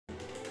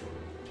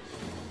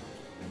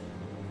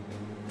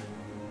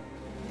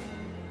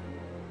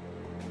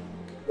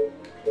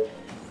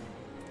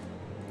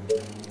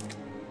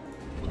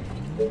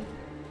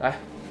来。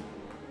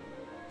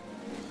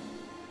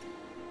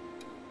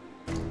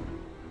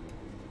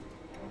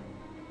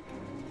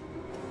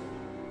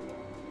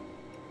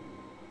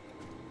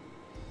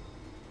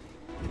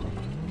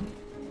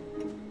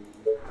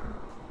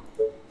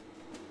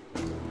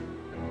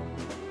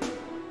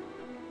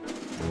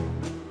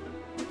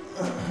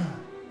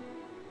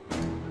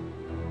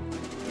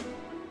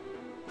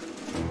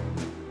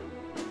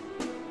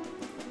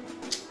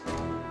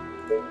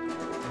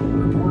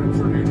 Reporting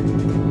for duty.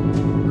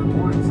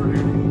 Reporting for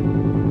duty.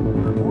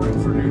 Reporting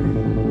for duty.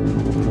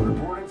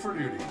 Reporting for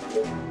duty.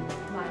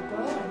 My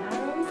bow and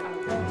arrows are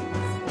ready.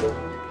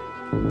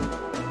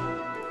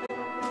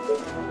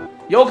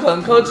 有可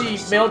能科技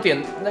没有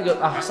点那个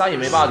啊，杀也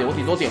没办法点，我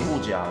顶多点护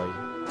甲而已。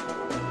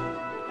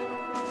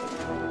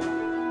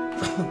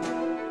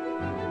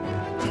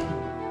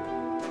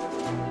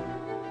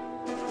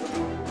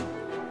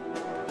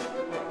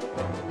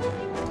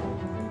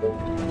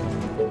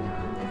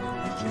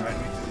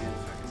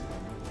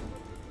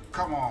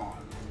Come on.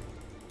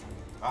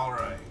 All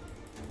right.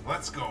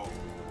 Let's go.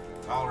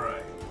 All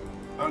right.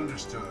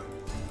 Understood.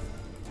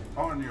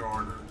 On your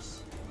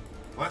orders.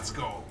 Let's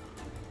go.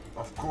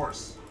 Of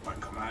course, my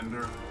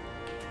commander.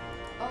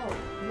 Oh,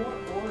 more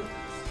orders.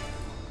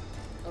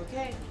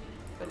 Okay,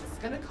 but it's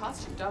gonna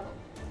cost you double.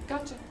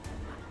 Gotcha.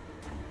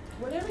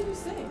 Whatever you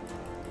say,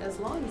 as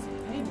long as you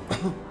pay me.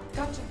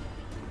 Gotcha.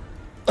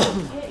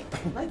 Okay,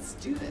 let's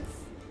do this.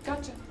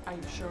 Gotcha. Are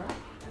you sure?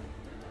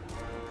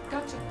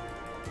 Gotcha.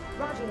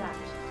 Roger that.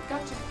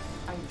 Gotcha.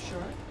 Are you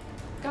sure?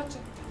 Gotcha.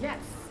 Yes.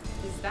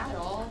 Is that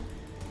all?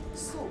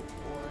 So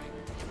boring.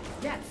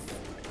 Yes.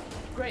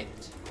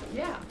 Great.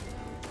 Yeah.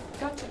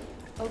 Gotcha.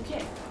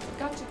 Okay.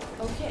 Gotcha.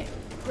 Okay.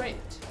 Great.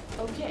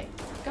 Okay.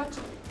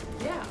 Gotcha.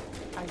 Yeah.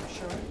 Are you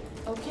sure?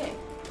 Okay.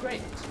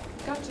 Great.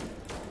 Gotcha.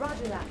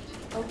 Roger that.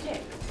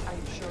 Okay. Are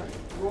you sure?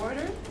 Your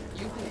order?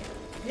 You pay.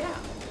 Yeah.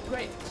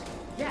 Great.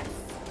 Yes.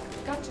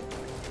 Gotcha.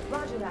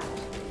 Roger that.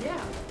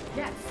 Yeah.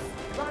 Yes.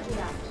 Roger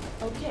that.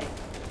 Okay.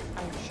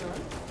 Are you sure?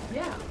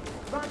 Yeah.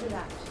 Roger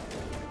that.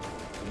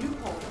 You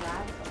hold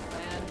that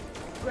plan.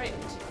 Great.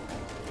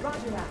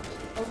 Roger that.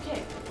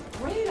 Okay.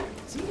 Great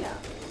idea.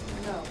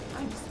 No,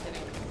 I'm just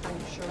kidding. Are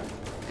you sure?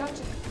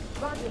 Gotcha.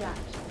 Roger that.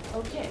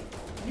 Okay.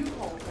 You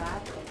hold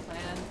that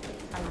plan.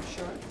 Are you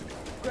sure?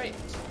 Great.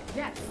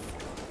 Yes.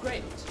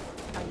 Great.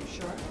 Are you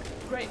sure?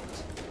 Great.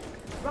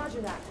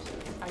 Roger that.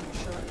 Are you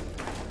sure?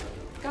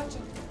 Gotcha.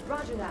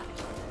 Roger that.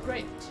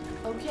 Great.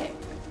 Okay.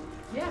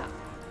 Yeah.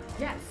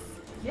 Yes.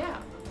 Yeah.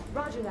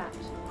 Roger that.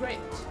 Great.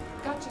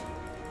 Gotcha.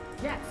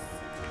 Yes.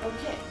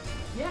 Okay.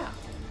 Yeah.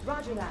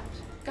 Roger that.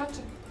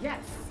 Gotcha.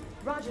 Yes.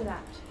 Roger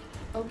that.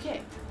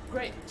 Okay.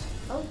 Great.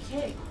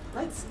 Okay.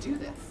 Let's do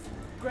this.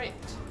 Great.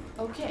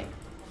 Okay.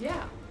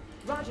 Yeah.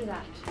 Roger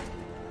that.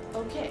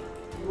 Okay.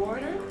 You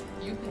order,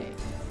 you pay.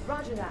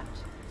 Roger that.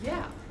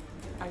 Yeah.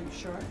 Are you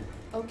sure?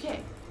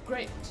 Okay.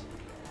 Great.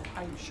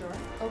 Are you sure?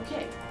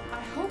 Okay.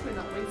 I hope you're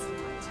not wasting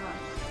my time.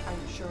 Are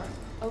you sure?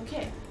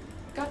 Okay.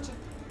 Gotcha.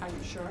 Are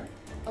you sure?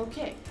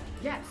 Okay.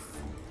 Yes.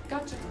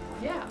 Gotcha.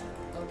 Yeah.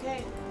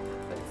 Okay.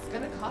 But it's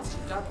gonna cost you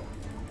double.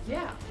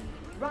 Yeah.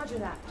 Roger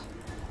that.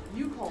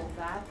 You call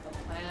that a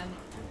plan?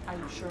 Are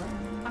you sure?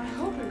 I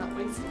hope you're not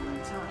wasting my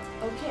time.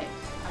 Okay.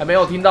 还没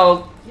有听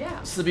到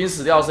Yeah. 士兵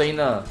死掉的声音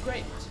呢。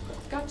 Great.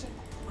 Gotcha.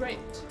 Great.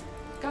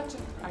 Gotcha.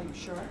 Are you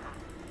sure?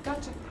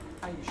 Gotcha.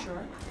 Are you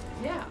sure?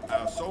 Yeah.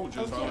 Our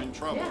soldiers Okay. are in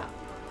trouble. Yeah.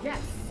 Yes.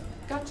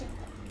 Gotcha.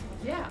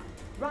 Yeah.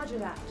 Roger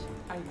that.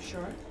 Are you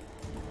sure?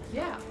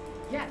 Yeah.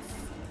 Yes.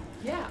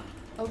 Yeah.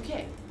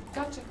 Okay.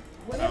 Gotcha.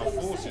 Whatever Our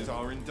you forces say.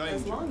 are in As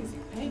danger. long as you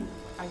pay me.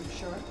 Are you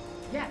sure?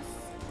 Yes.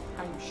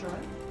 Are you sure?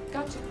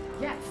 Gotcha.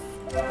 Yes.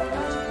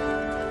 Gotcha.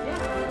 Yeah.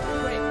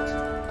 Great.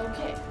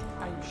 Okay.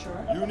 Are you sure?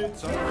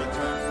 Units under Yeah.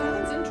 attack.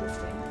 Sounds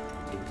interesting.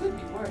 It could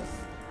be worse.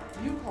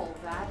 You call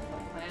that a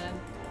plan?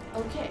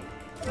 Okay.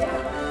 Yeah. Are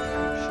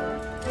you sure?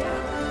 Yeah.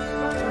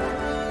 Roger that.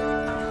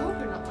 I hope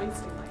you're not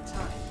wasting my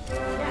time.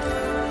 Yes.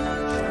 Are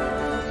you sure?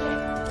 Okay.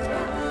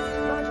 Yeah.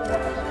 Roger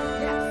that.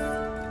 Yes.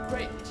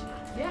 Great.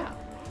 Yeah.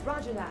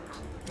 Roger that.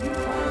 You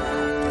call that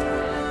a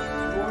plan?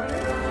 You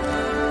order?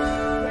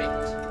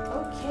 Great.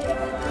 Okay.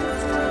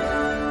 Let's do it.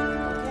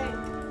 Okay.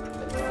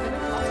 But it's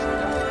gonna cost you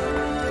double.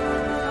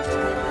 Gotcha.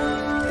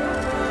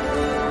 Yeah.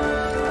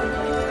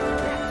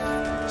 Okay.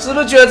 Yes. 是不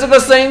是觉得这个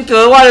声音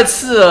格外的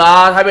刺耳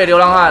啊？台北流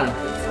浪汉，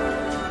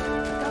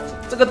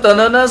这个等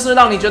人呢是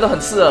让你觉得很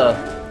刺耳。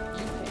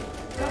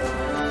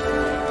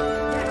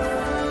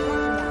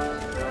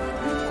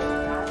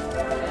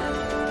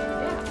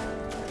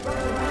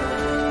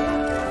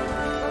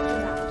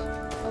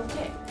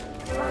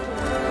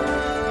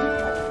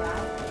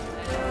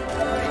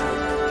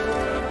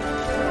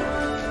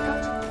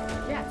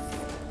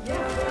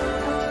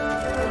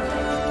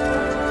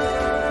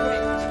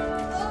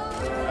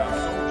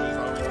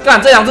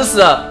干，这两只死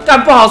了，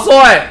干不好说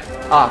哎、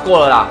啊，过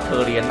了啦，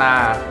可怜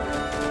呐、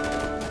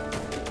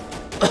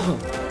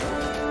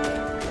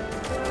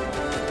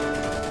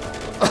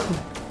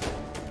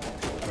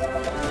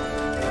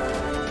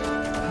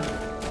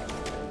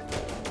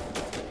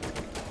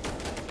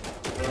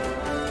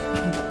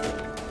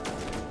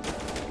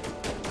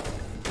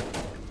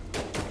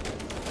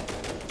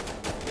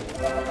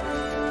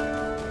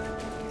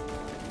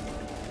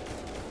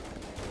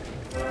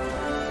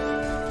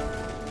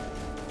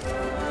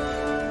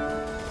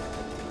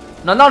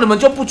难道你们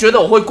就不觉得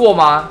我会过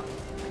吗？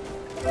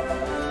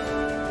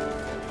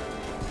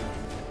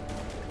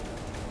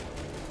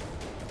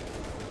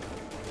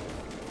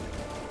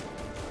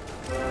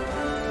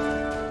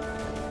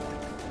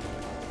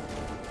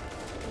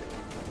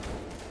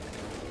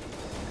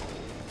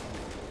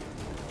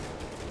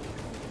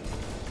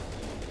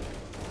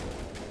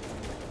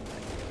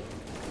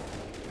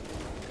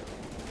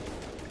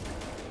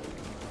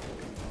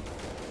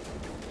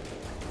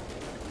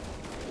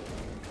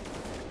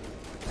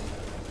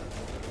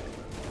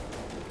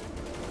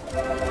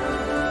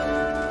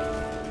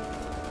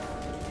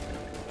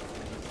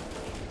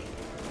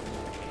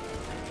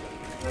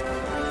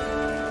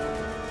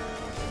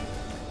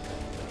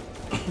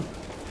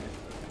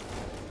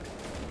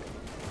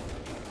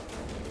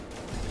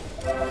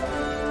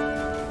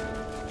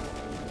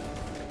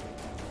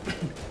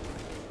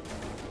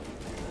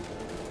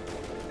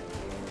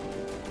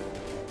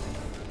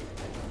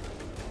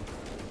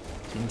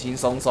轻轻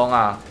松松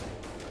啊！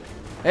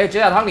哎，解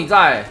甲汤你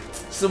在，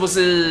是不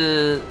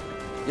是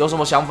有什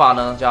么想法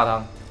呢？解甲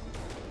汤，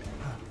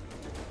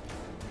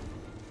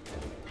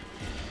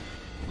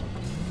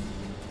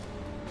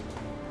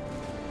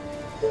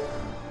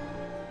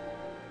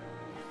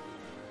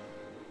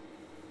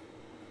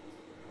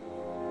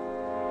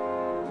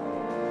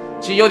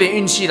其实有点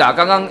运气啦。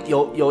刚刚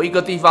有一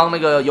个地方那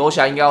个游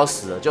侠应该要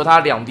死了，就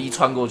他2滴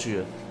穿过去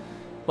了，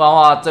不然的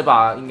话这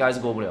把应该是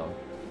过不了。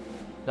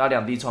他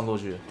2滴穿过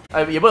去，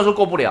哎，也不能说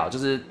过不了，就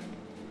是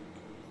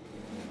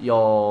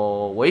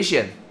有危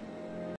险。